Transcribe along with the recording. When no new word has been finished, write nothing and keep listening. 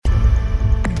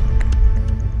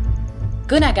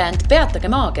Kõnekäänd Peatage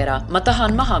maakera, ma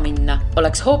tahan maha minna,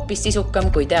 oleks hoopis sisukam,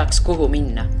 kui teaks, kuhu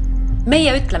minna.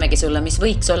 Meie ütlemegi sulle, mis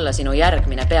võiks olla sinu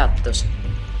järgmine peatus.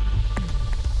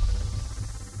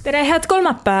 Tere, head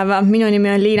kolmapäeva! Minu nimi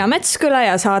on Liina Metsküla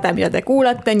ja saade, mida te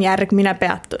kuulate, on järgmine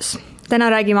peatus. Täna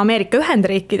räägime Ameerika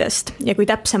Ühendriikidest ja kui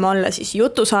täpsem olla, siis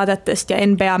jutusaadetest ja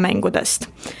NBA mängudest.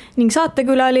 Ning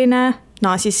saatekülaline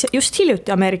naasis just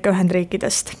hiljuti Ameerika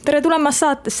Ühendriikidest. Tere tulemast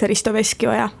saatesse, Risto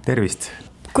Veskioja! Tervist!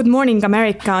 Good Morning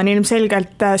America on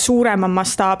ilmselgelt suurema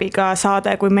mastaabiga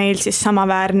saade kui meil siis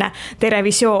samaväärne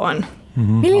Terevisioon.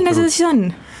 Milline see siis on?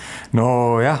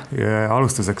 No jah,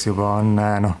 alustuseks juba on,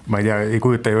 ma ei tea, ei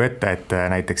kujuta ju ette, et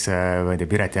näiteks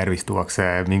Piret Järvist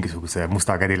tuuakse mingisuguse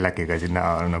musta Cadillaciga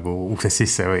sinna nagu uksest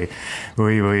sisse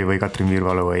või Katrin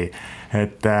Virvalu või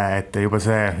et juba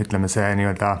see, ütleme see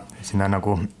nii-öelda sinna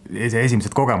nagu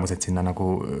esimesed kogemused sinna nagu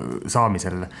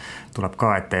saamisel tuleb ka,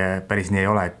 et päris nii ei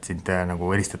ole, et sind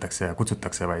nagu helistatakse ja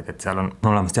kutsutakse, vaid et seal on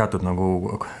olemas teatud nagu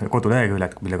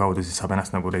koduleheküljed, mille kaudu siis saab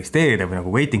ennast nagu registreerida või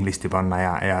nagu waiting listi panna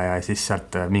ja siis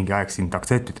sealt mingi aeg sind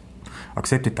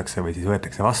aktseptitakse või siis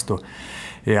võetakse vastu.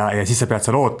 Ja siis sa pead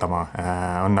seal ootama,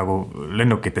 on nagu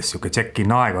lennukites siuke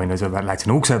check-in aeg, on ju, sa lähed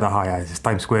sinna ukse taha ja siis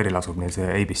Times Square'il asub meil see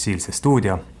ABC-l see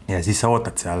stuudio ja siis sa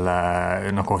ootad seal,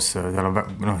 koos,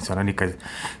 seal on ikka,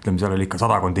 ütleme, seal oli ikka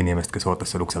 100 inimest, kes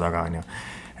ootas seal ukse taga, on ju.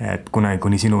 Et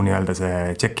kuni sinu nii-öelda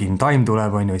see check-in time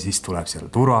tuleb, on ju, siis tuleb seal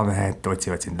turvamehed,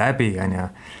 otsivad sind läbi, on ju,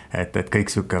 et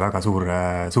kõik siuke väga suur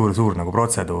nagu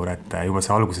protseduur, et juba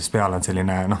see alguses peale on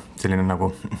selline nagu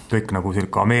kõik nagu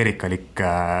selline ameerikalik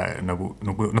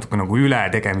natuke nagu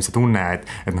ületegemise tunne,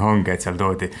 et ongi, et seal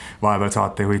toodi, vahepeal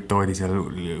saatejuhid toodi seal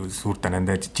suurte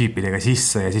nende džiipidega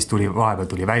sisse ja siis vahepeal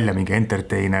tuli välja mingi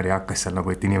entertainer ja hakkas seal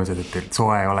nagu, et inimesed, et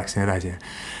soe oleks ja nii edasi.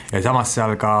 Ja samas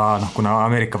seal ka, kuna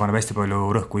Ameerika paneb hästi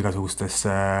palju rõhku igasugustes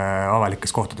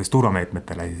avalikes kohtades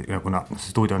turvameetmetele, kuna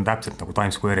see stuudio on täpselt nagu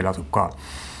Times Square'il asub ka,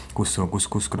 kus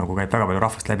nagu käib väga palju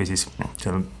rahvast läbi, siis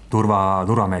seal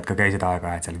turvamehed ka käisid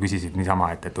aega, et seal küsisid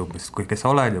niisama, et kes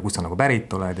sa oled ja kus sa nagu pärit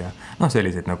oled ja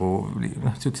sellised nagu,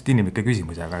 sellised inimlikke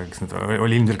küsimusi, aga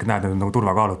oli ilmselgelt näed nagu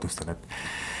turvakaalutustel,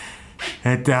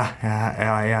 et ja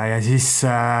siis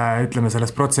ütleme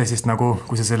sellest protsessist nagu,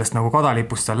 kui sa sellest nagu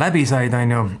kadalipust seal läbi said,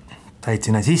 on ju, said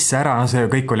sinna sisse ära, see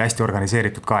kõik oli hästi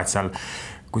organiseeritud ka, et seal,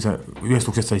 kui sa ühest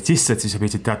uksest said sisse, et siis sa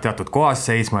pidid teatud kohas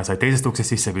seisma ja said teisest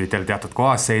uksest sisse, pidid teatud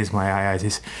kohas seisma ja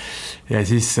siis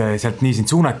sealt nii sind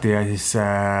suunati ja siis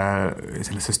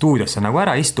sellesse stuudiosse nagu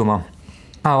ära istuma.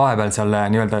 Vahepeal seal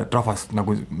nii-öelda rahvast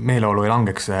nagu meeleolu ei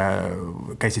langeks,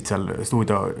 käisid seal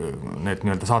stuudio, need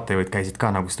nii-öelda saatejuhid käisid ka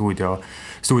nagu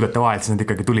stuudiote vahel, siis nad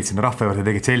ikkagi tulid sinna rahva juurde,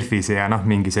 tegid selfie'si ja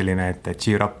mingi selline, et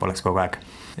cheer up oleks kogu aeg.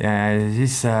 Ja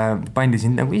siis pandi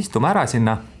sind nagu istuma ära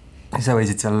sinna, siis sa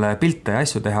võisid seal pilte ja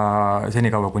asju teha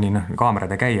senikaua, kuni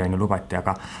kaamerad ei käi, on ju lubati,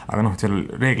 aga seal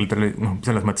reeglid oli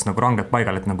selles mõttes nagu ranged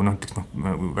paigal, et nagu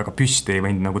väga püsti ei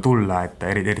võinud nagu tulla, et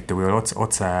eriti kui oli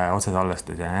otse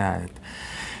salvestus ja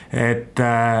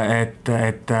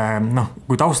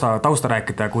kui tausta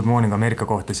rääkida Good Morning America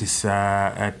kohta, siis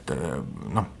et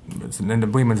nende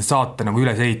põhimõtteliselt saate nagu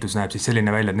ülesehitus näeb siis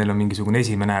selline välja, et neil on mingisugune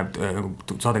esimene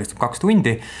saade kestab 2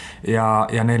 tundi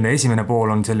ja neil esimene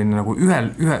pool on selline nagu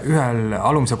ühel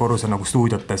alumise korrusel nagu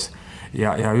stuudiotes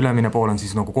ja ülemine pool on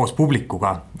siis nagu koos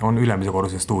publikuga on ülemise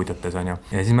korruse stuudiotes, on ju.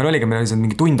 Ja siis meil oli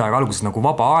mingi tund aega alguses nagu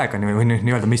vaba aega või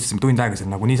nii-öelda me istusime tund aega seal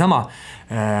nagu niisama.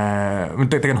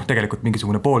 Tegelikult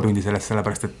mingisugune pool tundi sellest,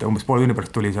 sellepärast, et umbes pool tunni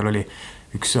pärast tuli, seal oli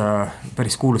üks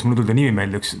päris kuulus, mul tulda nimi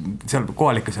meelde, üks seal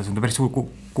kohalikes seal on päris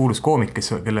kuulus koomik,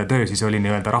 kelle töö siis oli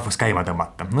nii-öelda rahvas käima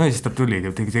tõmmata. No ja siis ta tuli,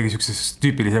 tegi sellises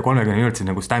tüüpilise 30 minutit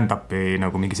nagu stand-upi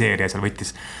nagu mingi seeria, seal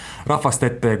võttis rahvast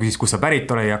ette, küsis, kus sa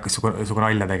pärit ole ja hakkas sugu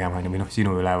nalja tegema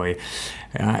sinu üle või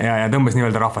ja tõmbas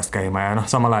nii-öelda rahvast käima ja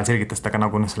samal ajal selgitas ta ka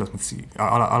nagu selles mõttes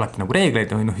alati nagu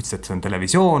reegleid, ütles, et see on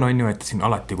televisioon, on ju, et siin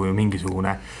alati, kui on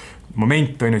mingisugune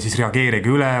moment, on ju, siis reageerige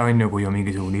üle, on ju, kui on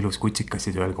mingisugune ilus kutsikas,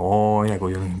 siis öelge oo ja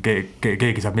kui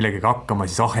keegi saab millegagi hakkama,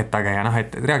 siis ahetage ja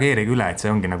et reageerige üle, et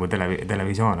see ongi nagu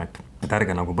televisioon, et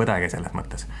ärge nagu põdege selles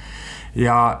mõttes.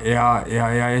 Ja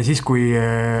siis, kui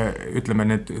ütleme,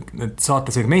 need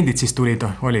saatesegmendid siis tulid,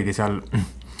 oligi seal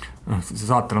see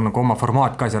saatel on nagu oma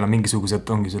formaat ka, seal on mingisugused,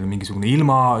 ongi seal mingisugune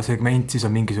ilmasegment, siis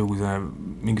on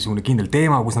mingisugune kindel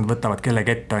teema, kus nad võtavad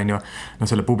kellegi ette, on ju,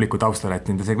 selle publiku taustale,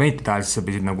 et nende segmentide ajal siis sa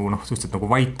pidid nagu, suhteliselt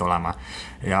nagu vait olema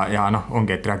ja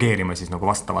ongi, et reageerima siis nagu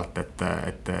vastavalt,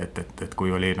 et kui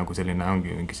oli nagu selline,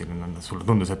 ongi mingi selline, sulle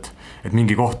tundus, et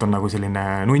mingi koht on nagu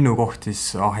selline nunnu koht,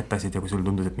 siis ahetasid ja kui sulle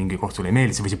tundus, et mingi koht sulle ei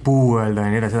meeldi, sa võisid puu öelda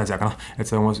ja nii edasi, aga et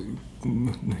sa oma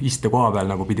iste koha peal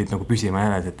nagu pidid nagu püsima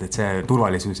jäles, et see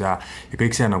turvalisus ja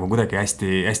kõik see nagu kuidagi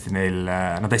hästi neil,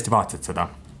 nad hästi vaatasid seda.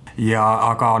 Ja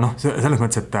aga noh, selles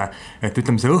mõttes, et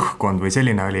ütleme, see õhkkond või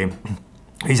selline oli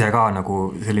ise ka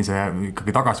nagu sellise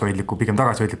ikkagi pigem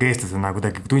tagasihoidliku eestlasena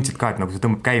kuidagi tundsid ka, et nagu see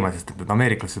tõmbab käima, sest et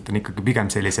ameeriklased on ikkagi pigem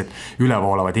sellised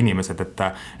ülevoolavad inimesed, et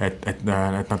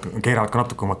nad keeravad ka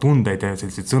natuke oma tundeid ja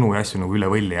selliseid sõnu ja asju nagu üle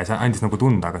võlli ja see andis nagu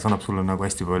tunda, aga see annab sulle nagu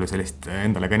hästi palju sellist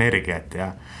endale ka energiat ja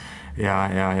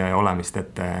olemist,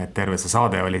 et terve see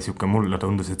saade oli siuke, mulle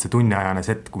tundus, et see tunniajane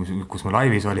set, kus me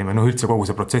laivis olime, üldse kogu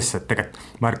see protsess, et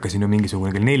tegelikult ma ärkasin ju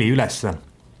mingisugune kell 4 ülesse,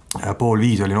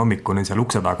 4:30 olin hommikuni seal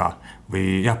ukse taga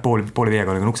või jah, 4:30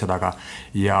 olin ukse taga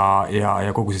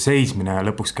ja kogu see seismine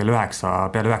lõpuks peale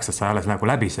 9 sai alles nagu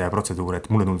läbi see protseduur, et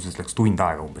mulle tundus, et läks tund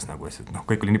aega umbes nagu, et noh,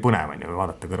 kõik oli nii põnev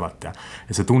vaadata kõrvalt ja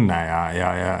see tunne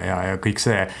ja kõik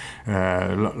see,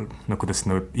 kuidas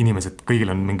inimesed, kõigil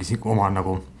on mingi oma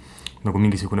nagu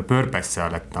mingisugune purpose seal,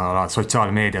 et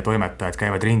sotsiaalmeedia toimetajad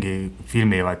käivad ringi,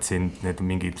 filmivad siin need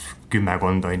mingid 10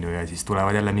 on ju ja siis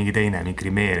tulevad jälle mingi teine, mingi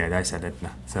grimeerijad ja asjad, et noh,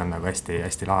 see on nagu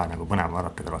hästi lahe nagu põnev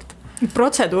vaadata kõrvalt.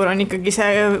 Protseduur on ikkagi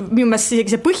see, minu meelest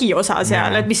isegi see põhiosa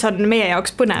seal, et mis on meie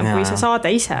jaoks põnev kui see saade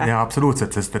ise. Ja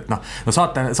absoluutselt, sest et noh,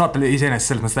 saate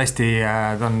iseenesest selles mõttes hästi,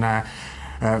 ta on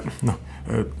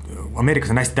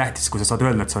Ameerikas on hästi tähtis, kui sa saad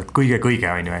öelda, et sa oled kõige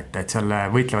on ju, et seal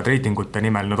võitlevad reitingute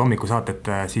nimel, need hommikusaated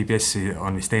CBS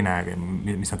on vist teine,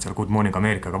 mis nad seal Good Morning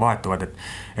Americaga vahetuvad,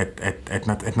 et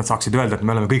nad saaksid öelda, et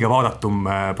me oleme kõige vaadatum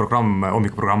programm,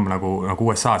 hommikuprogramm nagu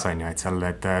USA-s on ju, et seal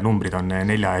need numbrid on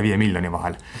 4 ja 5 miljoni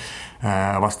vahel.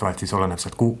 Vastavalt siis oleneb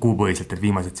sealt kuupõhiselt, et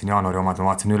viimased siin jaanuari omad, ma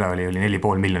vaatasin üle, oli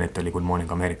 4,5 miljonit oli Good Morning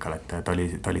Americal, et ta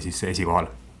oli siis esikohal.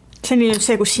 See on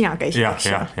see, kus sina käisid. Ja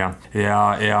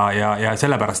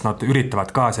sellepärast nad üritavad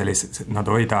ka nad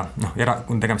hoida,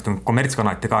 kui tegemist on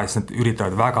kommertskanalite ka, siis nad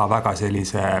üritavad väga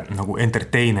sellise nagu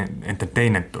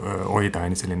entertainment hoida,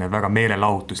 selline väga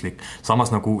meelelahutuslik, samas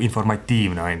nagu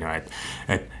informatiivne on ju,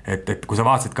 et kui sa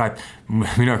vaatasid ka, et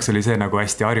minu jaoks oli see nagu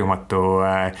hästi harjumatu,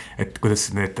 et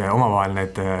kuidas need omavahel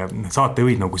need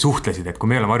saatejuhid nagu suhtlesid, et kui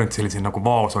me oleme harjunud sellised nagu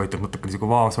vaoshoitud, natukene nagu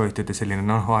vaoshoitud ja selline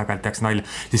aeg-ajalt tehakse nalja,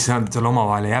 siis seal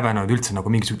omavahel ei häbenenud üldse nagu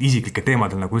mingisugused isiklike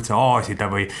teemadel nagu üldse aasida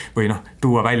või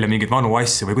tuua välja mingeid vanu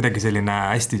asju või kuidagi selline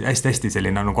hästi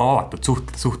selline nagu avatud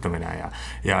suhtlemine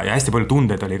ja hästi palju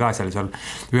tundeid oli ka seal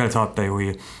ühel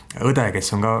saatejuhi õde,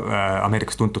 kes on ka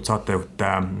Ameerikas tuntud saatejuht,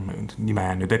 nime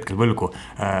nüüd hetkel võlgu,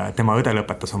 tema õde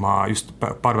lõpetas oma just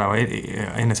paar päeva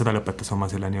enne seda lõpetas oma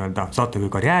selle nii-öelda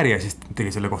saatejuhi karjääri ja siis tegi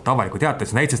selle kohta avaliku teate,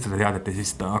 siis näitas seda teadet ja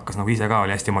siis ta hakkas nagu ise ka,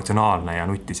 oli hästi emotsionaalne ja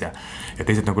nuttis ja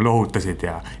teised nagu lohutasid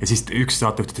ja siis üks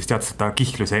saatejuhtidest teatas, et ta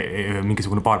kihlus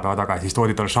mingisugune paar päeva taga ja siis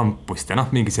toodi talle šampust ja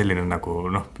mingi selline nagu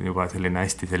juba selline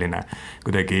hästi selline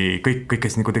kuidagi kõik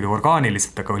käis nii kuidagi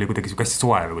orgaaniliselt, aga oli kuidagi hästi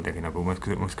soe või kuidagi nagu ma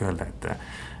oska öelda, et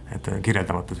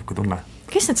kirjeldamatu selline tunne.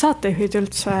 Kes need saatejuhid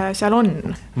üldse seal on?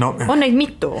 On neid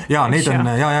mitu? Ja neid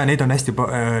on hästi,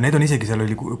 neid on isegi seal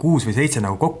oli 6 või 7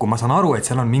 nagu kokku, ma saan aru, et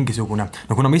seal on mingisugune,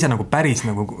 kuna ma ise nagu päris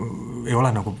nagu ei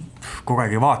ole nagu kogu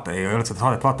aeg ei vaata, ei ole seda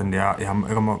saadet vaatanud ja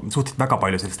ega ma suhteliselt väga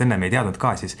palju sellest ennem ei teadnud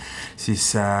ka, siis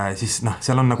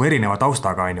seal on nagu erineva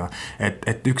taustaga on ju,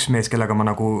 et üks mees, kellega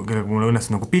mul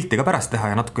õnnestus nagu pilti ka pärast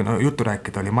teha ja natuke juttu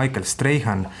rääkida, oli Michael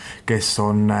Strahan, kes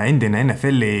on endine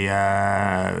NFL-i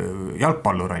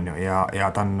jalgpallur on ju ja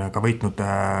ta on ka võitnud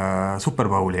Super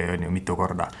Bowli on ju mitu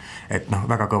korda, et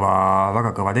väga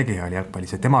kõva tegija oli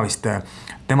jalgpallis ja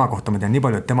tema kohta ma tean nii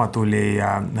palju, et tema tuli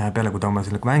peale, kui ta oma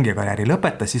selle mängija-karjääri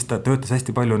lõpetas, siis ta töötas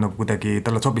hästi palju nagu kuidagi,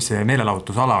 talle sobis see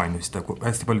meelelahutusala on ju, siis ta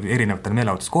hästi palju erinevatel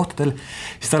meelelahutuskohtadel,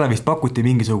 siis talle vist pakuti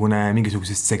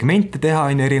mingisugusest segmente teha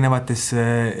on ju erinevates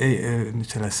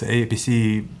selles ABC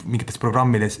mingites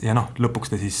programmides ja lõpuks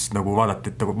ta siis nagu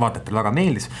vaadatel väga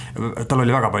meeldis, tal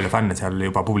oli väga palju fänne seal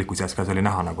juba publiku seas ka, see oli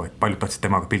näha nagu, et paljud tahtsid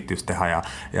temaga pilti just teha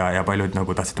ja paljud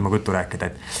nagu tahtsid temaga juttu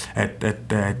rääkida,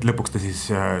 et lõpuks ta siis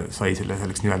sai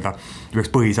selleks nii-öelda üheks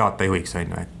põhisaatejuhiks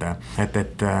on ju,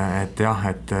 et jah,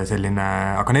 et selline,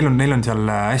 aga neil on seal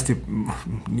hästi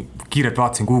kiirelt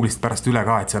vaatasin Google'ist pärast üle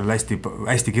ka, et seal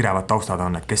hästi kirevad taustad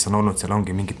on, et kes on olnud seal,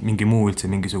 ongi mingi muu üldse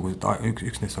mingisugused,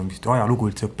 üks neist on vist ajalugu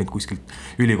üldse õppinud kuskilt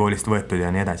ülikoolist võetud ja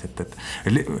nii edasi, et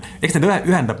eks need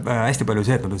ühendab hästi palju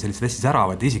see, et nad on sellised hästi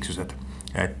säravad isiksused,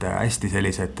 et hästi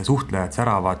sellised suhtlejad,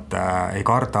 säravad, ei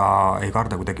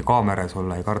karda kuidagi kaameras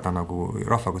olla, ei karda nagu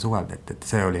rahvaga suhelda, et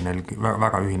see oli neil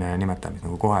väga ühine nimetaja, mis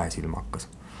nagu kohe silma hakkas.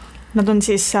 Nad on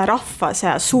siis rahvas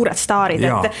ja suured staarid,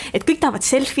 et kõik tahavad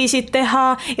selfisid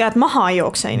teha ja et maha ei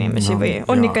jookse inimesi või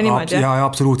on ikka niimoodi? Ja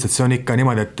absoluutselt, see on ikka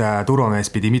niimoodi, et turvamees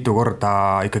pidi mitu korda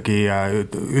ikkagi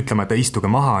ütlema, et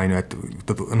istuge maha, et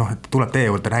tuleb teie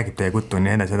juurde, räägib teie kuttu ja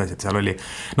nii edasi, et seal oli,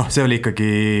 see oli ikkagi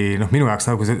minu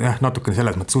jaoks nagu natukene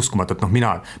selles mõttes uskumatu, et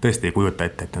mina tõesti ei kujuta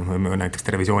ette, et näiteks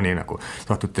televisiooni nagu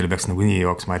satutel peaks nagu nii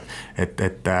jooksma, et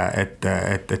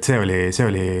see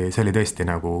oli tõesti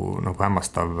nagu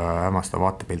hämmastav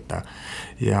vaatepilt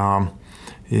ja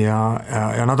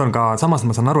nad on ka, samas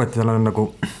ma saan aru, et seal on nagu,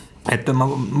 et ma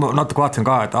natuke vaatasin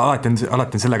ka, et alati on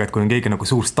sellega, et kui on keegi nagu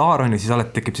suur staar on ja siis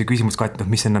alati tekib see küsimus ka, et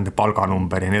mis see nende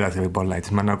palganumber ja nii edasi võib olla, et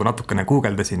siis ma nagu natukene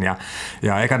guugeldasin ja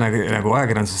ega nagu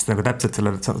ajakirjandusest nagu täpselt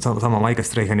selle sama Michael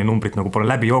Strahani numbrit nagu pole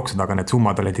läbi jooksnud, aga need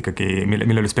summad olid ikkagi,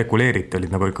 mille spekuleeriti,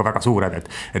 olid nagu ikka väga suured,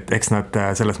 et eks nad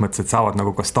selles mõttes, et saavad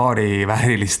nagu ka staari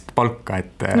väärilist palka,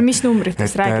 et no mis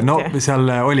numbritest räägiti? No seal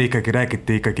oli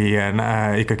räägiti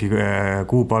ikkagi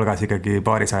kuupalgas ikkagi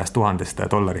paarisajast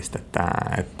 $1000,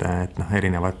 et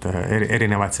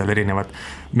erinevad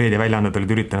meediaväljaanded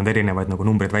olid üritanud erinevaid nagu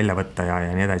numbreid välja võtta ja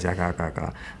nii edasi, aga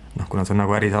kuna see on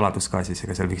nagu ärisaladus ka, siis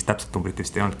ega seal mingist täpselt numbrit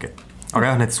vist ei olnudki.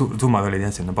 Aga need summad olid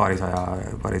sinna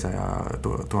paarisaja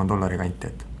 $1000 kanti,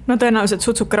 et no tõenäoliselt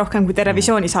sutsuke rohkem kui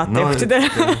televisiooni saatejuhtidel.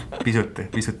 Pisut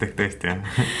tõesti, jah.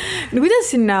 No kuidas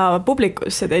sinna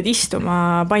publikusse teid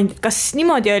istuma pandid? Kas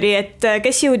niimoodi oli, et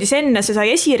kes jõudis enne, see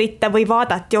sai esiritta või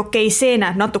vaadati, okei, see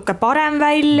näeb natuke parem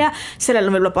välja, sellel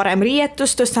on võib-olla parem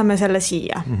riietus, tõstame selle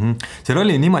siia? Seal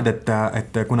oli niimoodi,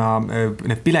 et kuna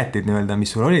need piletid,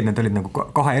 mis sul olid, need olid nagu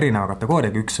kahe erineva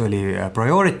kategooriaga, üks oli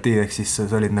priority, ehk siis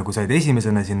sa olid nagu said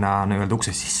esimesena sinna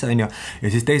ukse sisse, ja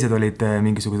siis teised olid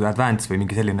mingisugused advance või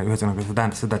mingi selline, ühesõnaga see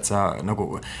tähendas seda, et sa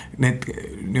nagu need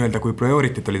kui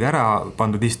priorityt olid ära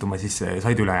pandud istuma, siis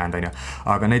said üle jäänud,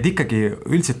 aga need ikkagi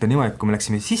üldiselt on niimoodi, et kui me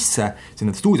läksime sisse,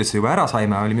 sinna stuudiosse juba ära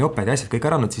saime, olime joped ja asjad kõik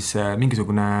ära andnud, siis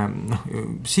mingisugune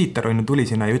siitar tuli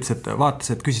sinna ja ütles, et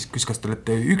vaatas, et küsis, kas te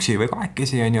olete üksi või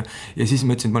kahekesi, ja siis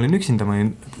ma ütlesin, et ma olin üksinda, ma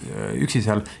olin üksi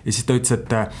seal ja siis ta ütles,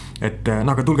 et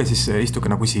aga tulge siis istuge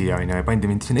nagu siia, ja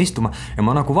pandi mind sinna istuma ja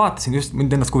ma nagu vaatasin just,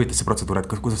 mind ennast huvitas see protseduur, et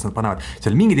kuidas nad panevad,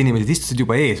 seal mingid inimesed istusid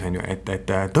juba ees, et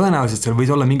tõenäoliselt seal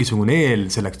võis olla mingisugune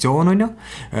eelselektsioon,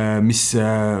 mis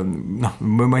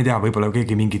ma ei tea, võib-olla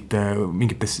keegi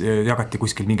mingites jagati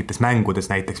kuskil mingites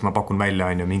mängudes, näiteks ma pakun välja,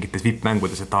 mingites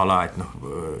VIP-mängudes, et ala, et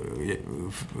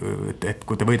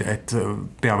kui te et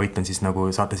peavõit on siis nagu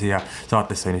saate siia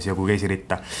saatesse, siia kui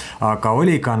keisiritta, aga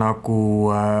oli ka nagu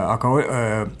aga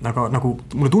nagu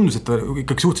mulle tundus, et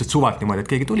ikkagi suhteliselt suvalt niimoodi,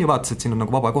 et keegi tuli, vaatas, et siin on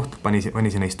nagu vaba koht, pani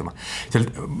sinna istuma.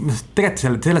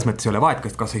 Tegelikult selles mõttes ei ole vahet,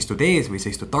 kas sa istud ees või sa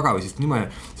istud taga või siis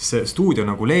niimoodi, see stuudio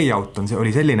nagu layout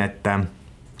oli selline, et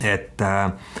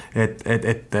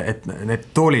need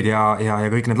toolid ja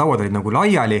kõik need lauad olid nagu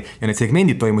laiali ja need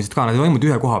segmendid toimusid ka, nad ei toimunud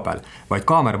ühe koha peal, vaid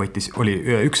kaamera oli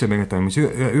üks segment toimus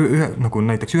nagu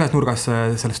näiteks ühes nurgas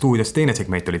selles stuudios, teine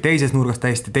segment oli teises nurgas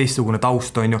täiesti teistsugune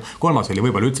taust, kolmas oli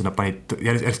võib-olla üldse, nad panid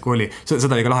järsku oli, seda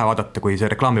oli ka lahe vaadata, kui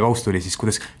see reklaamipaust tuli, siis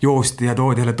kuidas joosti ja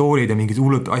toodi jälle toolid ja mingid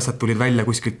hullud asjad tulid välja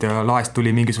kuskilt ja laest tuli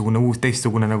mingisugune uus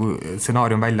teistsugune nagu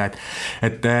stsenaarium välja,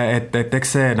 et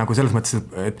eks see nagu selles mõttes,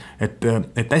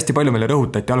 et hästi palju meile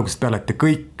rõhutati algusest peale, et te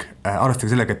kõik, arvestage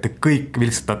sellega, et te kõik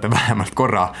vilksatate vähemalt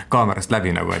korra kaamerast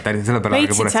läbi nagu, et selle peale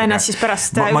leidsid sa ennast siis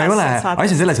pärast ma ei ole,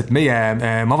 asi on selles, et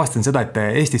ma avastan seda, et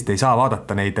Eestist ei saa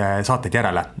vaadata neid saateid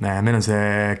järele, meil on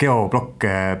see geoblokk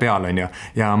peal,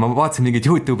 ja ma vaatasin mingeid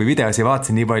YouTube'i videosi,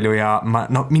 vaatasin nii palju ja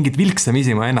mingid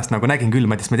vilksamisi ma ennast nagu nägin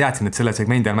küll, ma teadsin, et selle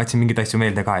segmendi ma jätsin mingeid asju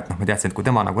meelde ka, et ma teadsin, et kui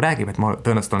tema nagu räägib, et ma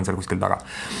tõenäoliselt olen seal kuskil taga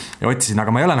ja otsisin,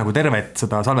 aga ma ei ole nagu tervet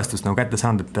seda salvestust nagu kätte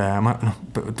saanud, et ma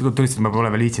tulistada, ma pole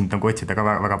veel viitsinud nagu otsida ka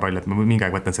väga palju, et ma mingi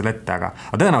aeg võtan selle ette, aga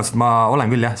tõenäoliselt ma olen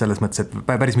küll jah, selles mõttes, et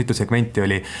päris mitu segmenti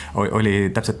oli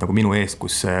täpselt nagu minu ees,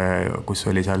 kus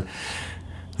oli seal,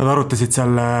 nad arutasid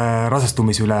seal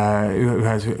rasestumis üle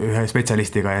ühe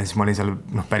spetsialistiga ja siis ma olin seal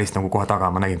päris nagu kohe taga,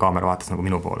 ma nägin kaamera vaatas nagu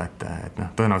minu poole, et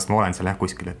tõenäoliselt ma olen seal jah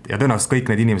kuskil, ja tõenäoliselt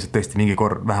kõik need inimesed tõesti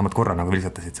vähemalt korra nagu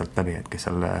vilsatasid sealt läbi, et kes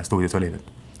seal stuudios olid.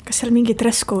 Kas seal mingi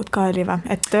dress code ka oli või?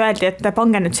 Et öeldi, et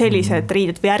pange nüüd sellised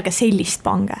riided või ärge sellist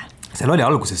pange? Seal oli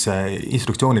alguses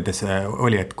instruktsioonides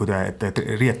oli, et kui te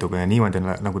riietuge niimoodi,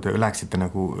 nagu te läheksite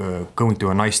nagu going to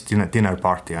a nice dinner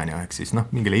party, ehk siis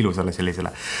mingile ilusale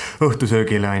sellisele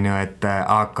õhtusöögile,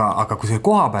 aga kui see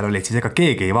koha peal olid, siis ega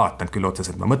keegi ei vaatanud küll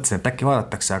otseselt, ma mõtlesin, et äkki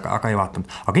vaadatakse, aga ei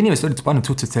vaatanud. Aga inimesed olid pannud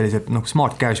suhteliselt sellised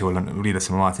smart casual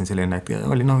riidesse, ma vaatasin selline, et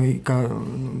oli ikka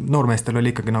noormeestel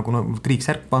oli ikkagi nagu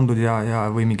triiksärk pandud ja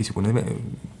või mingisugune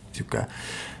siuke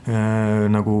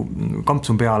nagu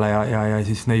kampsun peale ja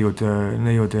siis neiud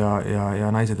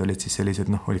ja naised olid siis sellised,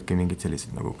 olidki mingid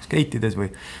sellised nagu skeitides või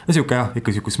siuke jah,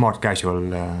 ikka siuke smart casual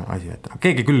asi, et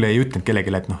keegi küll ei ütlenud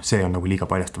kellelegi, et see on nagu liiga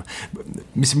paljastav.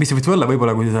 Mis võis olla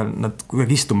võib-olla, kui nad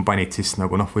kuidagi istuma panid, siis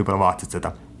nagu võib-olla vaatasid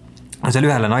seda. Seal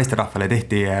ühele naisterahvale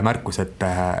tehti märkus, et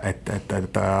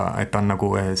on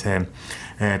nagu see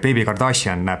Baby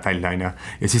Kardashian näeb välja, on ju.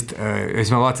 Ja siis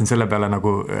ma vaatasin selle peale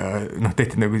nagu,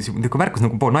 tehti nagu märkus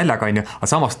nagu pool naljaga, on ju, aga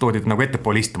samast toodid nagu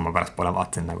ettepool istuma pärast poole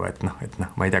vaatasin nagu, et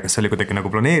ma ei tea, kas see oli kuidagi nagu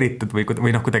planeeritud või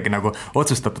kuidagi nagu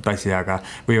otsustatud asi, aga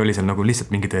või oli seal nagu lihtsalt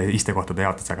mingide istekohtade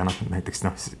jaotus, aga näiteks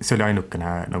see oli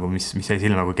ainukene nagu, mis jäi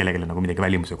silma, kui kellelegi nagu midagi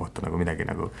välimuse kohta nagu midagi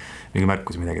nagu, mingi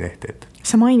märkus midagi tehti, et.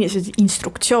 Sa mainisid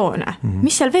instruktsioone.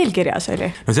 Mis seal veel kirjas oli?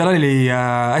 No seal oli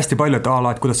hästi palju,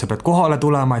 et kuidas sa pead kohale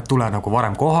tulema, et tule nagu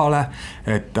varem kohale,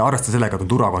 et arvesta sellega, et on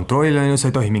turvakontroll, sa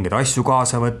ei tohi mingeid asju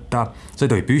kaasa võtta, sa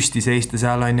ei tohi püsti seista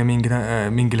seal on ju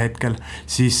mingil hetkel,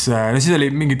 siis oli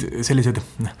mingid sellised,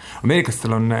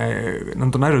 ameeriklastel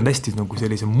nad on harjunud hästi nagu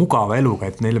sellise mugava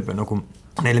eluga, et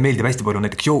neile meeldib hästi palju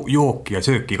näiteks jooki ja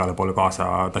sööki igale poole kaasa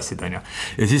tassida, on ju.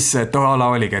 Ja siis toala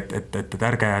oligi, et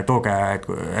ärge tooge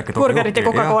burgerit ja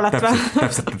Coca-Colat või?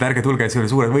 Täpselt, et ärge tulge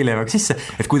suured võileivaga sisse,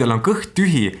 et kui teil on kõht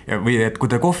tühi või et kui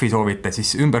te kohvi soovite, siis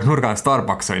ümber nurga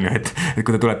Starbucks, on ju, et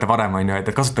kui te tulete varem, on ju,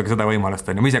 et kasutage seda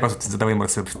võimalust, on ju. Ma ise kasutasin seda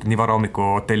võimalust, sest nii vara hommiku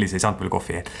hotellis ei saanud veel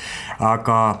kohvi.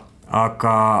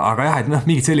 Aga jah, et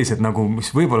mingid sellised nagu, mis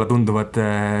võib-olla tunduvad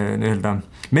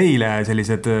meile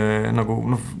sellised nagu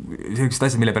sellised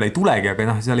asjad, mille peale ei tulegi,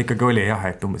 aga seal ikkagi oli jah,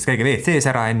 et käige WC-s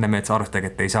ära ennem, et sa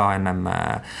arvestage, et ei saa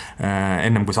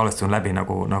ennem kui salvestus on läbi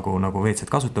nagu WC-d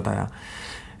kasutada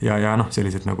ja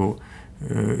sellised nagu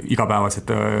igapäevased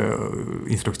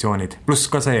instruktsioonid. Pluss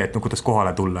ka see, et kuidas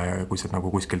kohale tulla ja kui sa nagu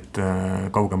kuskilt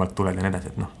kaugemalt tuled ja nii edasi,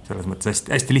 et selles mõttes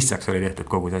hästi lihtsaks oli tehtud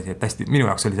kogu see asi, et minu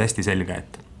jaoks oli see hästi selge,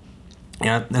 et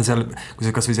ja seal, kui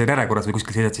sa kas või seal järjekorras või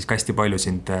kuskil seisad, siis ka hästi palju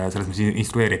sind selles mõttes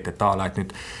instrueeriti, et et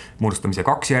nüüd moodustamise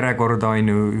 2 järjekorda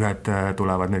on ju, ühed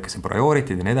tulevad need, kes on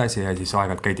prioritid ja nii edasi ja siis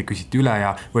aegalt käidi, küsiti üle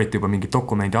ja võeti juba mingid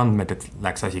dokumendi andmed, et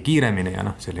läks asi kiiremini ja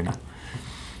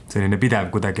selline pidev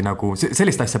kuidagi nagu,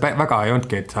 sellist asja väga ei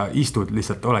olnudki, et sa istud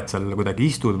lihtsalt, oled seal kuidagi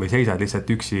istud või seisad lihtsalt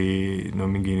üksi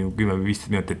mingi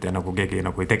 10-15 minutit ja nagu keegi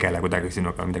nagu ei tegele kuidagi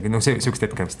sinuga midagi, sellist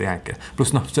hetke vist ei jäängi.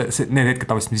 Pluss need hetked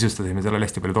tavaliselt sisustasime, seal oli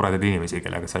hästi palju toredaid inimesi,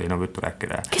 kellega sai nagu juttu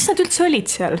rääkida. Kes nad üldse olid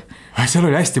seal? Seal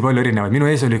oli hästi palju erinevaid. Minu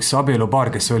ees oli üks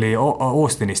abielupaar, kes oli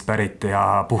Austinist pärit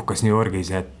ja puhkas New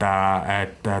Yorgis, et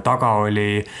taga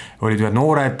olid ühed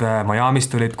noored,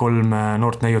 Miamist olid 3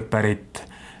 noort neiut pärit.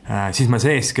 Siis ma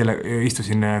sees, kelle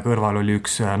istusin kõrval, oli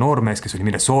üks noormees, kes oli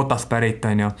Minnesotast pärit,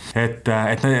 on ju. Et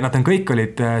nad kõik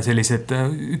olid sellised,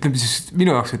 ütleme siis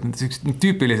minu jaoks, et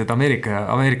tüüpilised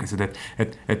ameeriklased,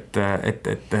 et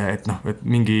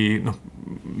mingi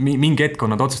hetk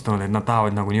on nad otsustanud, et nad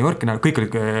tahavad nagu New Yorki, kõik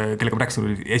olid, kellega ma rääkisin,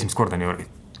 oli esimest korda New Yorgit.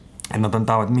 Et nad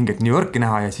tahavad mingit New Yorki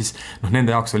näha ja siis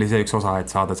nende jaoks oli see üks osa, et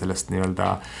saada sellest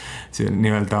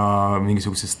nii-öelda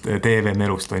mingisugusest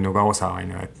TV-melust on ju ka osa,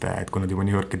 on ju, et kui nad juba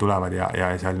New Yorki tulevad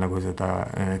ja seal nagu seda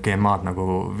GMA-d nagu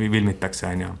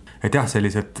vilmitakse, on ju. Et jah,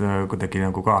 sellised kuidagi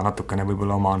nagu ka natukene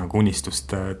võib-olla oma nagu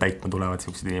unistust täitma tulevad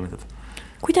sellised inimesed.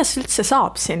 Kuidas üldse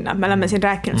saab sinna? Me oleme siin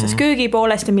rääkinud sellest köögi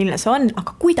poolest ja milline see on,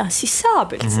 aga kuidas siis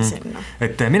saab üldse sinna?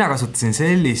 Et mina kasutasin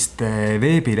sellist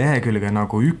veebilehekülge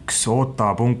nagu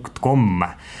üksota.com.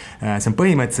 See on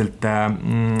põhimõtteliselt,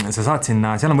 sa saad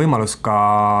sinna, seal on võimalus ka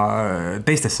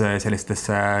teistesse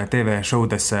sellistesse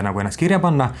TV-showdesse nagu ennast kirja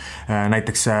panna.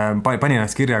 Näiteks panin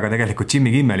ennast kirja ka tegelikult Jimmy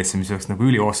Kimmelisse, mis oleks nagu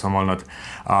üliawesome olnud.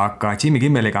 Aga Jimmy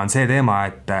Kimmeliga on see teema,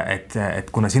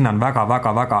 et kuna sinna on väga,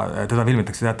 teda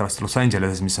filmitakse teatavasti Los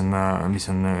Angeleses, mis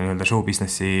on show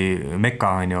businessi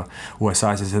mekka on ju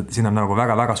USA-s ja siin on nagu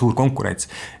väga suur konkurents.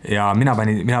 Ja mina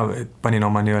panin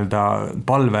oma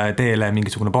palve teele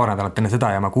mingisugune paar nädalat enne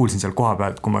seda ja ma kuulsin seal koha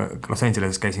pealt, kui ma Los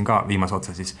Angeleses käisin ka viimase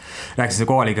otsa, siis rääkisin see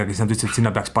kohaliga, kes nad ütlesid, et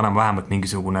sinna peaks panema vähemalt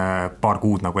mingisugune paar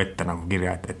kuud nagu ette nagu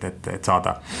kirja, et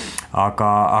saada.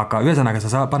 Aga ühesõnaga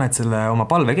sa paned selle oma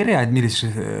palve kirja, et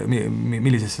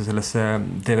millisesse sellesse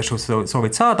TV-showsse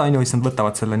soovid saada, on ju, siis nad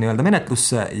võtavad selle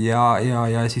menetlusse ja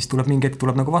siis tuleb mingi hetk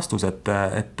tuleb nagu vastus, et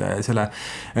selle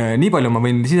nii palju ma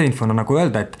võin siseinfona nagu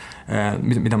öelda, et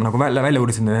mida ma nagu välja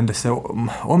uurisin nendesse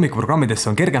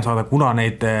hommikuprogrammidesse on kergem saada, kuna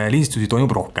neid lindistusi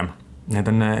toimub rohkem. need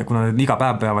on, kuna iga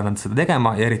päev peavad nad seda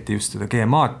tegema ja eriti just seda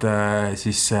GMA-d,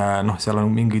 siis noh, seal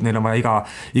on mingi, neil on vaja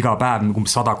iga päev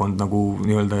umbes 100 nagu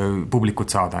nii-öelda publikut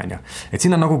saada, on ju. Et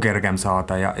siin on nagu kergem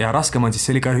saada ja raskem on siis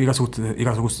seal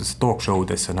igasugustes talk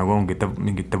show'desse, nagu ongi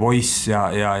mingi The Voice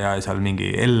ja seal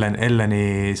mingi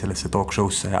Elleni sellesse talk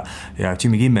show'sse ja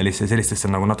Jimmy Kimmelisse ja sellistesse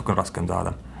on nagu natuke raskem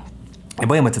saada. Ja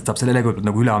põhimõtteliselt saab selle lehekülg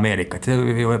nagu üle Ameerika, et see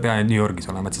ei pea New Yorgis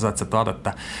olema, et sa saad sealt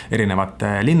vaadata erinevate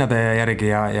linnade järgi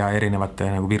ja erinevate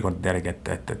nagu piirkondade järgi,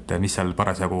 et mis seal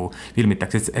parasjagu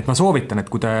filmitakse. Et ma soovitan,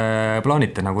 et kui te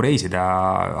plaanite nagu reisida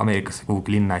Ameerikasse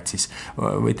kuhugi linna, et siis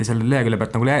võite selle lehekülje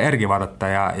pealt nagu järgi vaadata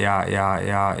ja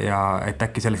et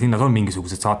äkki selles linnas on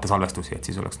mingisugused saatesalvestusi, et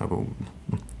siis oleks nagu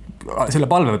selle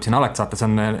palve võib siin alati saata, see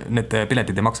on, need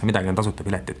piletid ei maksa midagi, on tasuta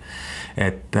piletid.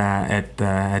 Et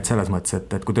selles mõttes,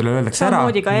 et kui teile öeldakse ära...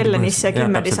 Samamoodi ka Ellenisse ja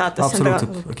Kimmeli saatesse.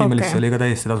 Absoluutselt, Kimmelisse oli ka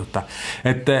täiesti tasuta.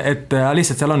 Et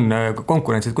lihtsalt seal on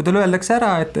konkurentsid, kui teile öeldakse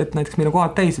ära, et näiteks minu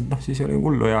kohad täis, et noh, siis oli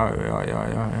hullu ja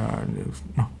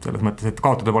noh, selles mõttes, et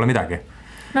kaotada pole midagi.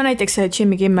 No näiteks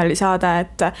Jimmy Kimmeli saade,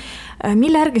 et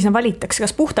mille järgi see valitakse,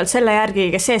 kas puhtalt selle järgi,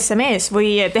 kes see mees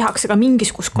või tehakse ka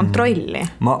mingisugust kontrolli?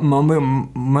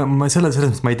 Ma selles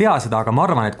mõttes ma ei tea seda, aga ma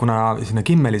arvan, et kuna sinna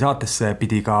Kimmeli saatesse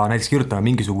pidi ka näiteks kirjutama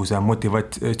mingisuguse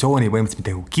motivatsiooni põhimõtteliselt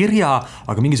mitte kirja,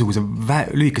 aga mingisuguse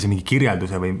lühikese mingi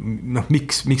kirjelduse või noh,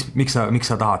 miks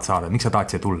sa tahad saada, miks sa tahad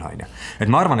siia tulla, on ju.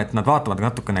 Et ma arvan, et nad vaatavad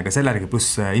natukene ka selle järgi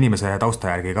pluss inimese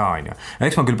tausta järgi ka, on ju.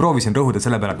 Eks ma küll proovisin rõhuda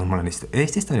selle peale, et ma olen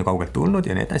Eestist on ju kaugelt tulnud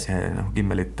ja edasi,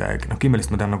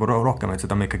 Kimmelist ma tean nagu rohkem, et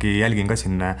seda ma ikkagi jälgin ka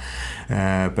siin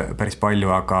päris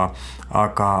palju,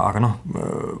 aga noh,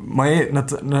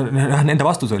 nende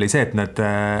vastus oli see, et nad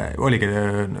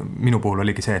minu puhul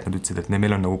oligi see, et nad ütlesid, et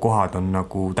meil on nagu kohad on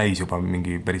nagu täis juba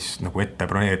mingi päris nagu ette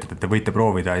broneeritud, et te võite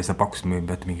proovida ja siis nad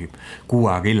pakkusid mingi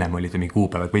 6 aega hiljem oli mingi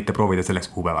kuupäev, et võite proovida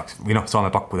selleks kuupäevaks või noh, saame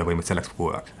pakkuda põhimõtteliselt selleks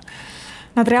kuupäevaks.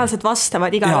 Nad reaalselt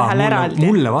vastavad igavahel eraldi.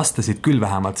 Mulle vastasid küll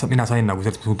vähemalt, mina sain nagu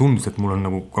sellest tundus, et mul on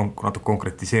nagu natuke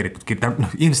konkretiseeritud.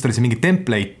 Ilmselt oli see mingi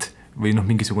template või noh,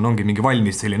 mingisugune ongi mingi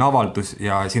valmis selline avaldus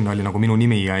ja sinna oli nagu minu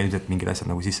nimi ja ilmselt mingid asjad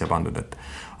nagu sisse pandud.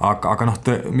 Aga noh,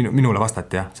 minule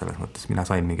vastati jah, selles mõttes mina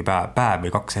sain mingi päev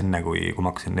või 2 enne, kui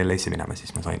ma hakkasin LS-i minema,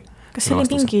 siis ma sain. Kas see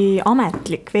oli mingi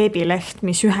ametlik veebileht,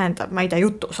 mis ühendab, ma ei tea,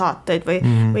 jutusaateid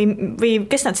või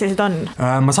kes nad sellised on?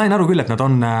 Ma sain aru küll, et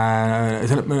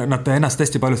nad ennast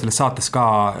hästi palju selles saates ka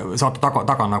saate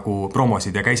taga nagu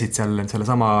promosid ja käisid selle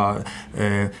sama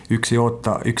üks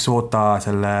oota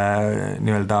selle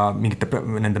nii-öelda mingite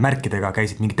nende märkidega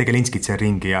käisid mingid tegelinskid seal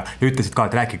ringi ja ütlesid ka,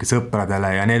 et rääkige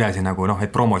sõpradele ja nii edasi nagu noh,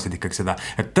 et promosid ikkagi seda.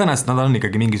 Et tõenäoliselt nad on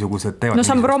ikkagi mingisugused teevad. No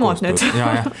see on promod nüüd.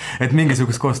 Ja, et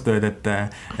mingisugust koostööd,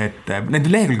 et nende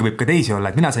lehekülge võib ka teisi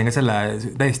olla, et mina sain ka selle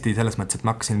täiesti selles mõttes, et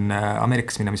ma hakkasin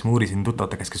Ameerikas minna, mis ma uurisin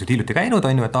tuttavate käest, kes on hiljuti käinud,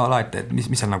 on ju, et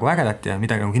mis on nagu ägedat ja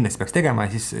midagi nagu kindlasti peaks tegema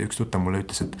ja siis üks tuttav mulle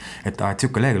ütles, et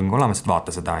siuke lehekülg on olemas, et vaata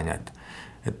seda, on ju,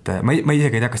 et ma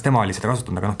isegi ei tea, kas tema oli seda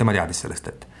kasutanud, aga noh, tema teadis sellest,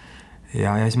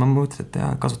 ja siis ma mõtlesin, et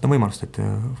kasutan võimalust, et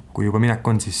kui juba minek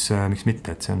on, siis miks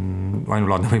mitte, et see on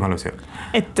ainulaadne võimalus.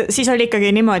 Et siis oli ikkagi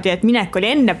niimoodi, et minek oli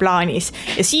enne plaanis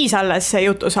ja siis alles see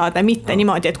jutusaade, mitte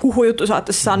niimoodi, et kuhu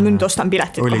jutusaatesse saan nüüd ostan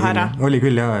piletid kohe ära. Oli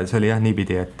küll ja see oli jah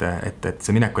niipidi, et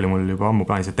see minek oli mul juba ammu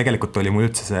plaanis, et tegelikult oli mul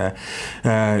üldse see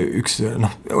üks,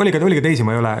 noh, oli ka teisi,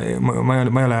 ma ei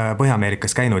ole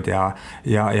Põhja-Ameerikas käinud ja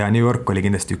New York oli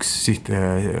kindlasti üks siht,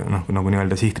 noh, nagu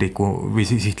nii-öelda sihtriiku või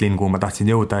sihtlinn, kuhu ma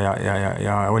tahtsin jõuda ja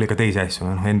oli ka teisi asju,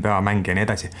 NBA mäng ja nii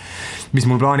edasi. Mis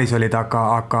mul plaanis olid,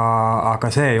 aga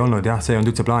see ei olnud jah, see ei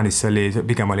olnud üldse plaanis,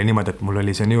 pigem oli niimoodi, et mul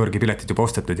oli see New Yorgi piletid juba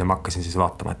ostetud ja ma hakkasin siis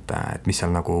vaatama, et mis seal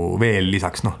nagu veel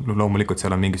lisaks, noh, loomulikult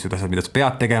seal on mingisugused asjad, mida sa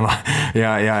pead tegema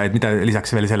ja et mida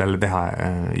lisaks veel sellele teha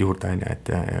juurde,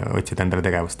 et otsida endale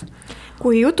tegevust.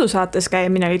 Kui jutusaates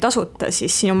käimine oli tasuta,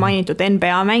 siis sinu mainitud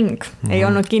NBA mäng ei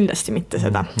olnud kindlasti mitte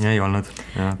seda. Ei olnud.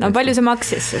 No palju see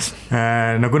maksis siis?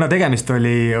 No kuna tegemist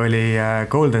oli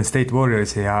Golden State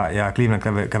Warriorsi ja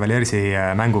Cleveland Cavaliersi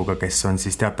mänguga, kes on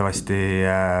siis teatavasti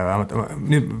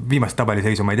nüüd viimast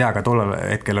tabeliseisu, ma ei tea, aga tollal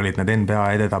hetkel olid need NBA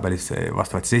edetabelis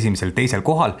vastavalt siis esimesel teisel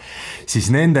kohal, siis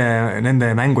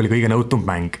nende mäng oli kõige nõutum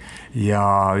mäng ja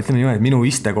ütleme niimoodi, et minu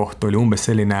istekoht oli umbes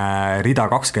selline rida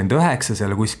 29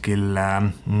 seal kuskil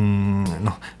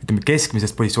noh, ütleme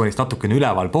keskmisest positsioonist natukene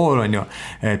üleval pool on ju,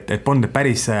 et polnud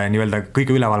päris nii-öelda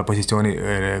kõige üleval positsiooni,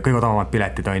 kõige odavamad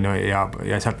piletid on ju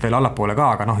ja sealt veel allapoole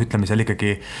ka, aga noh, ütleme seal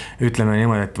ikkagi, ütleme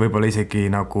niimoodi, et võib-olla isegi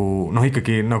nagu, noh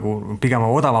ikkagi nagu pigem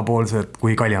odavapoolsed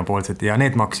kui kallimapoolsed ja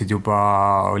need maksid juba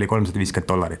oli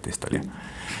 $350 vist oli.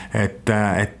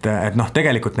 et noh,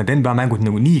 tegelikult need NBA mängud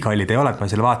nagu nii kallid ei ole, et ma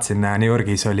selle vaatasin, New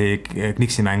Yorgis oli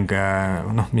Knicksi mäng,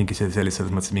 noh, mingi selles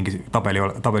mõttes mingi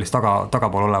tabelis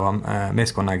tagapool oleva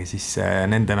meeskonnagi, siis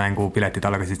nende mängupiletid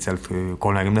algasid sealt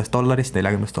 $30,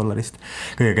 $40.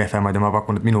 Kõige kehvemad ja ma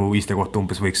pakun, et minu istekoht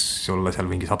umbes võiks olla seal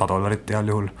mingi $100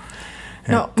 heal juhul.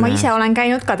 No ma ise olen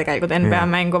käinud ka tegelikult NBA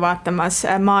mängu vaatamas,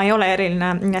 ma ei ole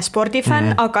eriline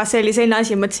spordifänn, aga see oli selline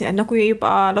asi, mõtlesin, et no kui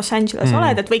juba Los Angeles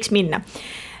oled, et võiks minna.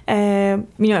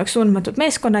 Minu jaoks tundmatud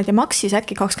meeskonnad ja maksis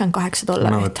äkki $28.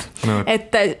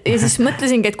 Et, ja siis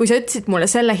mõtlesingi, et kui sa ütlesid mulle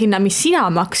selle hinna, mis sina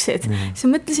maksid, siis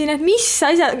mõtlesin, et mis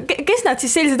asja, kes nad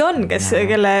siis sellised on,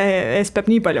 kelle eest peab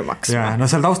nii palju maksma? No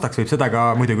seal taustaks võib seda ka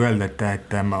muidugi öelda,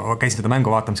 et ma käisin seda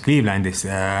mängu vaatamas Clevelandis,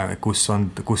 kust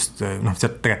noh,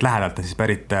 sealt tegelikult lähedalt siis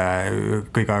pärit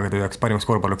kõige aegade üheks parimaks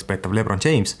korvpalluks peetav LeBron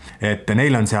James, et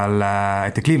neil on seal,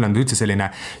 et Cleveland üldse selline,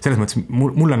 selles mõttes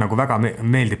mulle nagu väga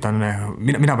meeldib, ta on,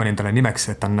 mina panin talle nimeks,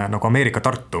 et on nagu Ameerika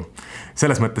Tartu.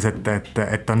 Selles mõttes,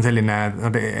 et on selline,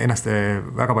 nad ennast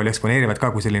väga palju eksponeerivad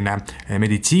ka kui selline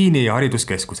meditsiini- ja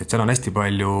hariduskeskus, et seal on hästi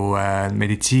palju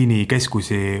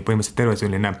meditsiinikeskusi, põhimõtteliselt terve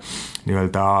selline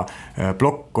nii-öelda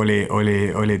plokk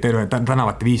oli terve,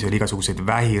 tänavate viis oli igasuguseid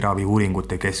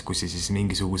vähiraviuuringute keskusi, siis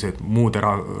mingisugused muude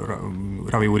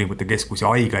raviuuringute keskusi,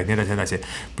 haiglaid, nii edasi.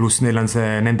 Pluss neil on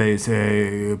nende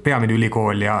peamine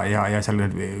ülikool ja seal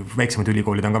väiksemad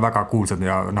ülikoolid on ka väga kuulsad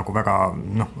ja nagu väga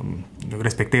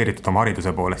respekteeritud oma hariduse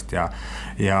poolest ja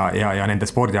nende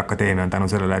spordiakadeemia on tänu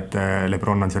sellele, et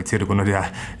LeBron on sealt sirgunud ja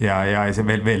see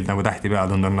veel nagu tähti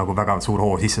peatund on nagu väga suur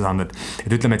hoo sisse saanud,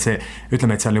 et ütleme,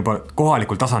 et seal juba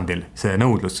kohalikul tasandil see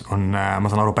nõudlus on, ma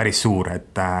saan aru, päris suur,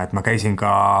 et ma käisin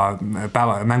ka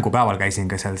mängupäeval käisin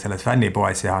ka seal selles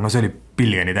fännipoes ja no see oli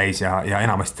pilgeni täis ja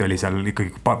enamasti oli seal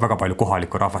ikkagi väga palju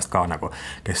kohalikku rahvast ka nagu,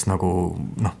 kes nagu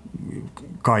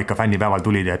ka ikka fännipäeval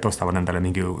tulid ja et ostavad endale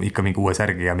mingi uue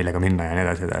särgi ja millega minna ja nii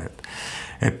edasi.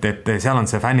 Et seal on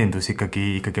see fännindus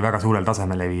ikkagi väga suurel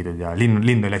tasemele viidud ja linn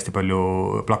oli hästi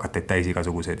palju plakateid täis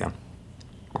igasuguseid ja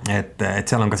et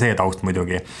seal on ka see taust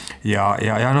muidugi ja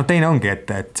no teine ongi,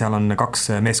 et seal on kaks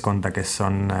meeskonda, kes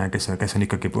on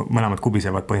ikkagi mõlemad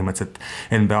kubisevad põhimõtteliselt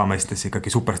NBA meestes ikkagi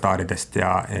superstaaridest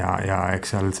ja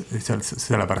eks seal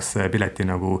sellepärast see pileti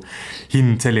nagu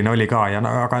hind selline oli ka ja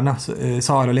aga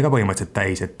saal oli ka põhimõtteliselt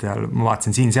täis, et ma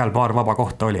vaatasin siin-seal paar vaba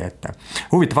kohta oli, et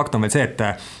huvitav fakt on veel see,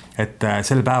 et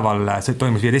sel päeval, see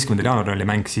toimus 15. jaanuaril oli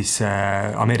mäng, siis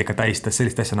Ameerika tähistas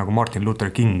sellist asja nagu Martin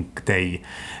Luther King Day,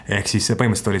 ehk siis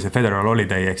põhimõtteliselt oli see Federal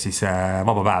Holiday, ehk siis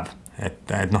vaba päev.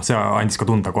 Et see andis ka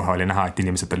tunda, kohe oli näha, et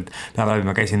inimesed olid päeval,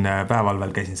 ma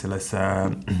käisin selles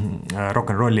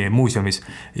rock and rolli muuseumis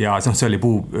ja see oli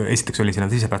esiteks oli sinna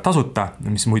sisepealt tasuta,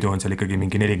 mis muidu on seal ikkagi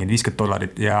mingi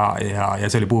 $40-50 ja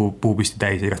see oli puu püsti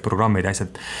täis ja igast programmid ja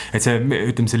asjad, et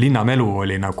see linnamelu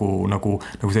oli nagu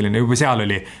selline, juba seal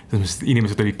oli,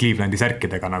 inimesed olid Clevelandi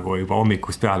särkidega nagu juba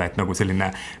hommikust peale, et nagu selline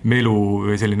melu,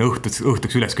 selline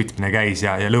õhtuks üleskütmine käis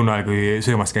ja lõuna ajal, kui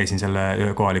söömas käisin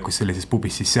selle kohalikus sellises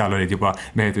pubis, siis seal olid juba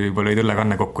mehed juba lõid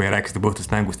õllekanne kokku ja rääkisid juba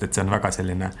õhtust mängust, et see on väga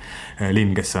selline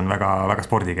linn, kes on väga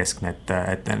spordikeskne,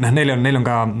 et neil on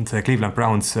ka see Cleveland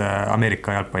Browns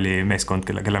Ameerika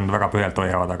jalgpallimeeskond, kelle on väga pöölt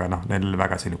hoiavad, aga neil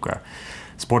väga selline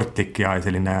sportlik ja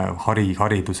selline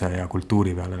hariduse ja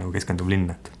kultuuri peale nagu keskenduv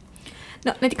linn, et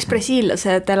no näiteks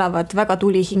brasiillased elavad väga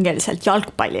tulihingeliselt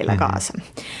jalgpallile kaasa.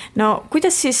 No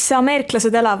kuidas siis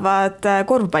ameeriklased elavad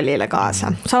korvpallile kaasa?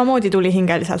 Samamoodi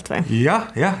tulihingeliselt või? Jah,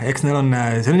 eks neil on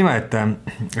see niimoodi,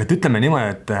 et ütleme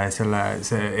niimoodi, et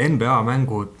see NBA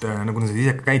mängud, nagu sa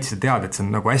ise käid, tead, et see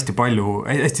on nagu hästi palju,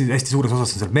 hästi suures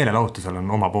osas on seal meelelahutusel on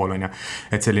oma pool, on ja,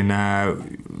 et selline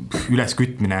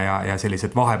üleskütmine ja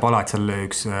sellised vahepalad seal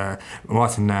ma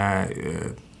vaatasin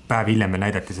päev hiljem meil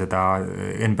näidati seda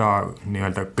NBA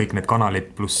nii-öelda kõik need kanalid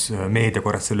pluss meedia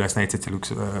korras selle üles näitasid seal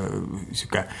üks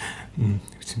siuke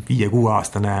 5-6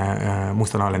 aastane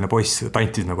mustanahaline poiss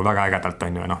tantis nagu väga ägedalt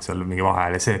on ju, seal mingi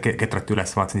vahel ja see ketrati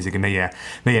üles, vaatasin isegi meie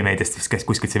meediast, kes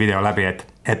kuskilt see video läbi,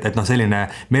 et selline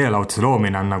meelelahutuse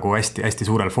loomine on nagu hästi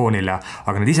suurel foonil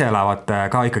aga nad ise elavad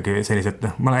ka ikkagi sellised,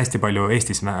 ma olen hästi palju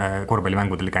Eestis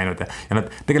korvpallimängudel käinud ja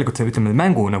nad tegelikult see, ütleme,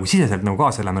 mängu nagu siseselt nagu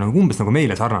kaasa elame, nagu umbes nagu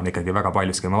meile sarnane ikkagi väga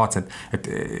paljuski, ma vaatasin, et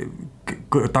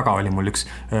taga oli mul üks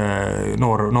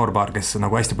noor paar, kes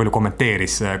nagu hästi palju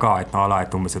kommenteeris ka, et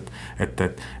et umbes, et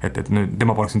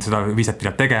tema poleks nüüd seda viisat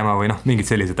pidanud tegema või mingid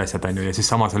sellised asjad on ju, ja siis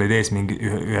samas olid ees mingi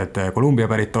ühed Kolumbia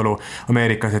päritolu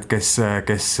ameeriklased,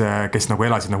 kes nagu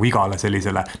elasid nagu igale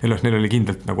sellisele, neil oli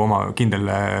kindlalt nagu oma kindel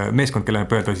meeskond, kelle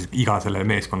pöördusid iga selle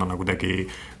meeskonna nagu tegi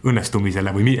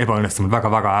õnnestumisele või ebaõnnestumisele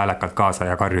väga-väga häälekalt kaasa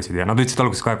ja karjusid ja nad ütlesid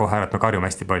alguses kohe ära, et me karjume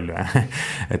hästi palju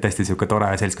et hästi siuke tore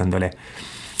seltskond oli.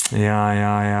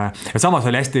 ja samas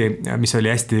oli hästi, mis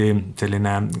oli hästi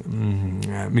selline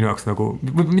minu jaoks nagu,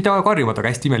 mitte karjumad,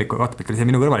 aga hästi imelik vaatab, see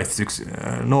minu kõrval istus üks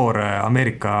noor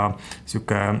Ameerika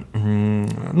siuke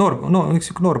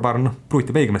noor paar, pruut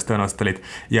ja peigmees tõenäoliselt olid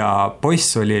ja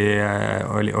poiss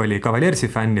oli Cavaliersi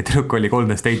fänn ja tüdruk oli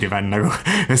Golden State'i fänn nagu.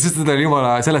 Sest seda oli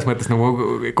jumala selles mõttes nagu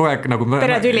kogu aeg nagu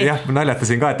peretüli. Jah, ma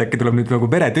naljatasin ka, et äkki tuleb nüüd nagu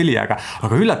peretüli, aga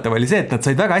üllatav oli see, et nad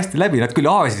said väga hästi läbi, nad küll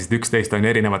aasisid 11 on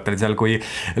erinevatel seal, kui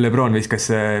LeBron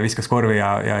viskas korvi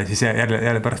ja siis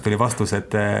jälle pärast oli vastus,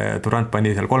 et Durant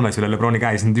pani seal 3 üle LeBroni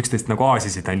käe, siis nad 11 nagu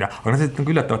aasisid, on ja, aga nad said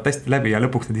nagu üllatavalt hästi läbi ja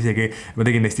lõpuks nad isegi, ma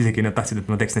tegin neist isegi, nad tahtsid,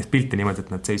 et ma teeks neist pilti niimoodi,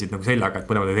 et nad seisid nagu seljaga,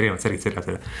 et mõlemad olid erinevad särgid seljas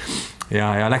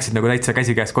ja läksid nagu täitsa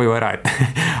käsikäes koju ära, et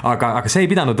aga see ei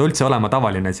pidanud üldse olema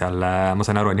tavaline seal, ma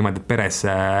sain aru niimoodi, et peres,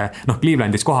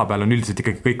 Clevelandis koha peal on üldiselt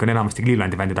ikkagi kõik on enamasti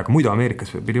Clevelandi fännid, aga muidu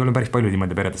Ameerikas pidi olema päris palju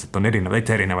niimoodi peredes, et on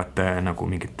täitsa erinevad nagu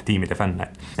mingite tiimide fänne,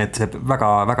 et see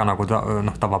väga nagu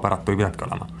tavapäratu ei pidanudki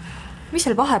olema. Mis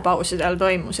seal vahepausidel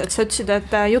toimus, et sa ütlesid,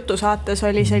 et jutusaates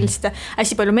oli sellist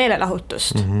hästi palju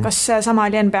meelelahutust. Kas sama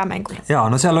oli NBA mängul? Jaa,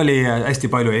 no seal oli hästi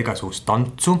palju igasugust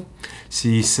tantsu,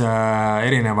 siis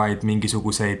erinevaid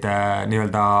mingisuguseid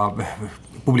nii-öelda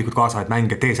publikud kaasaid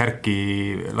mänge, T-särki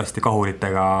lasti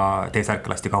kahuritega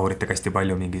hästi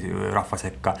palju mingi rahva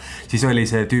sekka. Siis oli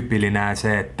see tüüpiline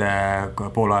see, et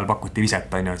pool ajal pakuti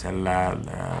viset, on ju, seal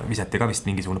viseti ka vist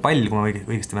mingisugune pall, kui ma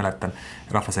õigesti mäletan,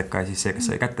 rahva sekka ja siis see, kes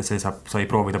sai kätte, see sai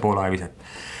proovida pool aja viset.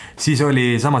 Siis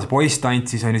oli sama see poiss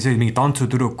tantsis, see oli mingi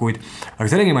tantsutüdrukuid, aga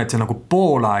see oligi, et see nagu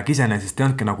pool aeg isenesest ei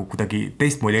olnudki nagu kuidagi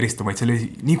teistmoodi eristuv, vaid see oli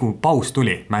nii kui paus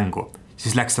tuli mängu.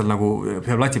 Siis läks seal nagu,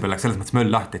 seal platsi peal läks selles mõttes möll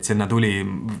lahti, et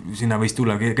sinna võis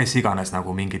tulla kes iganes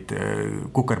nagu mingid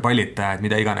kukerpallitajad,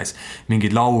 mida iganes,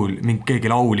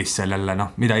 keegi laulis sellele,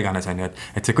 mida iganes on ju,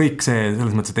 et see kõik see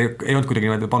selles mõttes, et ei olnud kuidagi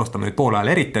niimoodi panustama nüüd pool ajal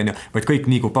eriti on ju, vaid kõik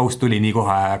nii kui paus tuli, nii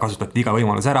kohe kasutati iga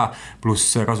võimalus ära,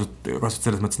 pluss kasut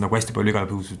selles mõttes nagu hästi palju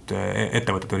igasugused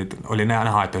ettevõtted oli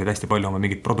näha, et olid hästi palju oma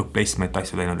mingid product placement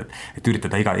asju teinud, et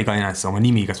üritada iga inimese oma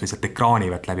nimi kas või sealt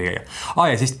ekraani pealt läbi käia.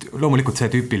 Ja siis loomulikult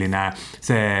see tüüpiline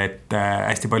see, et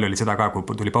hästi palju oli seda ka,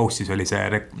 kui tuli paus, siis oli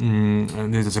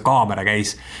see kaamera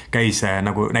käis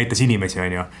nagu näitas inimesi,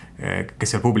 on ju,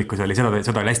 kes seal publikus oli, seda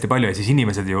oli hästi palju ja siis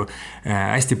inimesed ju,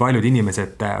 hästi paljud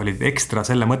inimesed olid ekstra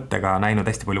selle mõttega näinud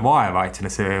hästi palju vaeva, et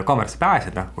sellesse kaamerasse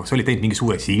pääseda, kus oli teinud mingi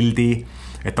suure sildi,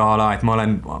 et et ma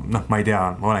olen, ma ei tea,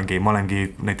 ma olengi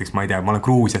näiteks, ma ei tea, ma olen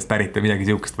Gruusiast pärit või midagi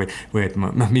siukest või et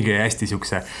ma mingi hästi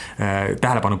siukse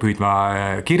tähelepanu püüdma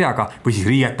kirjaga või siis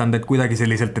riietanud, et kuidagi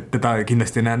selliselt, et teda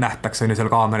kindlasti nähtakse on ju seal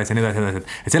kaameras ja nii edasi,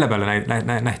 et selle peale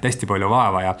nähti hästi palju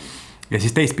vaeva ja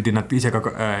siis teistpidi nad ise ka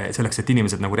selleks, et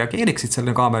inimesed nagu reageeriksid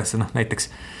selle kaamerasse, näiteks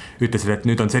ütlesid, et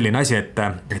nüüd on selline asi, et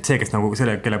see, kes nagu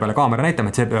selle, kelle peale kaamera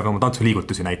näitame, et see peab oma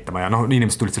tantsuliigutusi näitama ja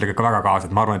inimesed tulid sellega ka väga kaasa,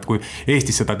 et ma arvan, et kui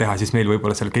Eestis seda teha, siis meil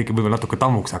võib-olla seal keegi võib-olla natuke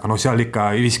tammuks, aga seal ikka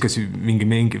viskas mingi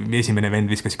esimene vend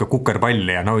viskas ikka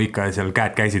kukerpalli ja ikka seal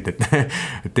käed käisid, et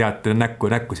tead näkku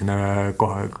sinna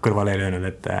kõrvale ei löönud,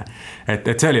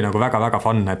 et see oli nagu väga-väga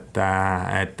fun, et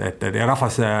ja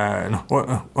rahvas,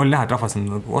 oli näha, et rahvas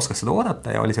oskas seda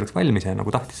oodata ja oli selleks valmis ja nagu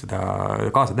tahtis seda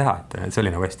kaasa teha, et see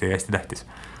oli nagu hästi tähtis.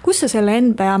 Kus sa selle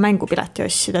NBA mängupileti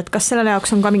ostsid, et kas selle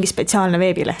jaoks on ka mingi spetsiaalne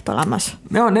veebileht olemas?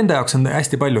 Ja nende jaoks on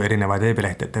hästi palju erinevaid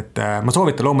veebilehti, et ma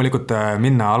soovitan loomulikult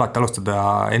minna alati alustada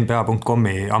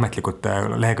nba.com-i ametlikult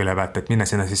lehekülje pealt, et minna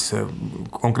sinna siis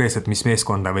konkreetselt mis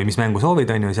meeskonda või mis mängu soovid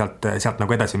on ju sealt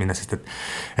nagu edasi minna, sest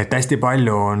et hästi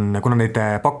palju on, kuna neid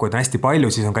pakkujaid on hästi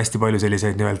palju, siis on ka hästi palju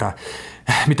selliseid nii-öelda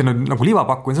mitte nagu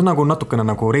livapakkujaid, see on nagu natukene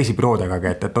nagu reisibüroodega,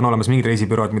 et on olemas mingid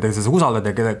reisibürood, mida sa usaldad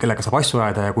ja kellega saab asju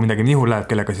ajada ja kui midagi nihul läheb,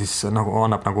 kellega siis nagu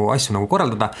annab nagu asju nagu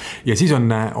korraldada ja siis on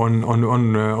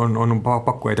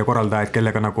pakkujaid ja korraldajaid,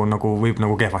 kellega nagu võib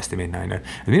nagu kehvasti minna.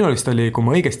 Minul vist oli, kui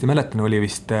ma õigesti mäletan, oli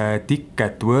vist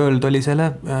Ticket World oli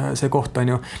see koht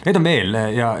on ju. Need on veel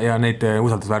ja neid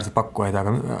usaldusväärseid pakkujaid,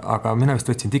 aga mina vist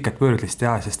võtsin Ticket Worldist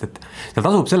sest et seal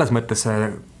tasub selles mõttes,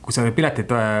 kui sa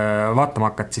piletit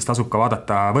vaatama hakkad, siis tasub ka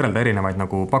võrrelda erinevaid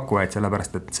nagu pakkujaid,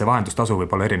 sellepärast et see vahendustasu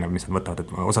võib olla erinev, mis nad võtavad,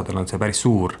 et osadel on see päris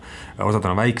suur,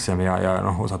 osadel on väiksem ja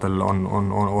osadel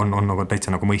on nagu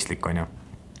täitsa nagu mõistlik, on ju.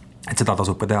 Et seda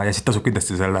tasub ka teha ja siit tasub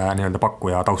kindlasti selle nii-öelda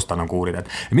pakkuja tausta nagu uurida.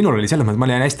 Et minul oli selles mõttes, ma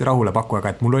olin hästi rahule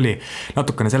pakkujaga, et mul oli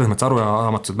natukene selles mõttes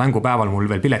arusaamatused mängupäeval mul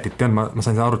veel piletit ei olnud, ma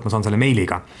sain aru, et ma saan selle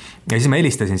meiliga. Ja siis ma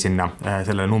helistasin sinna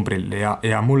selle numbril ja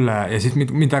siis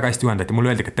mind väga hästi juhendati,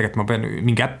 mulle öeldi, et tegelikult ma pean,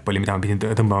 mingi äpp oli, mida ma pidin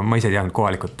tõmbama, ma ise teadnud,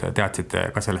 kohalikud teadsid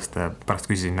ka sellest, pärast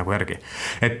küsisin nagu järgi.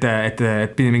 Et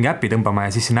pidin mingi äppi tõmbama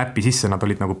ja siis sinna äppi sisse nad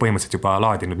olid nagu põhimõtteliselt juba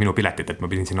laadinud minu piletit, et ma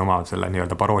pidin sinna oma selle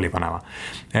nii-öelda parooli panema.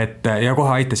 Ja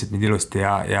kohe aitasid mind ilusti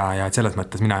ja selles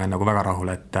mõttes mina olen nagu väga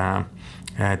rahul, et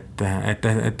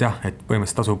et jah, et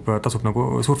põhimõtteliselt tasub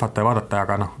nagu surfata ja vaadata,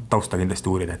 aga tausta kindlasti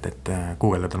uurida, et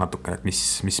guugeldada natuke, et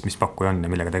mis pakkuja on ja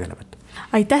millega tegeleb.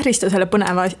 Aitäh, Risto, selle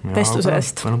põneva vestluse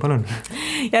eest. Palun.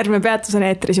 Järgmine peatus on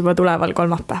eetris juba tuleval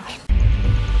kolmapäeval.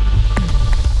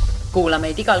 Kuula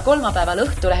meid igal kolmapäeval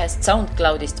Õhtulehest,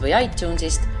 SoundCloudist või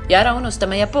iTunesist ja ära unusta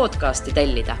meie podcasti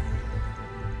tellida.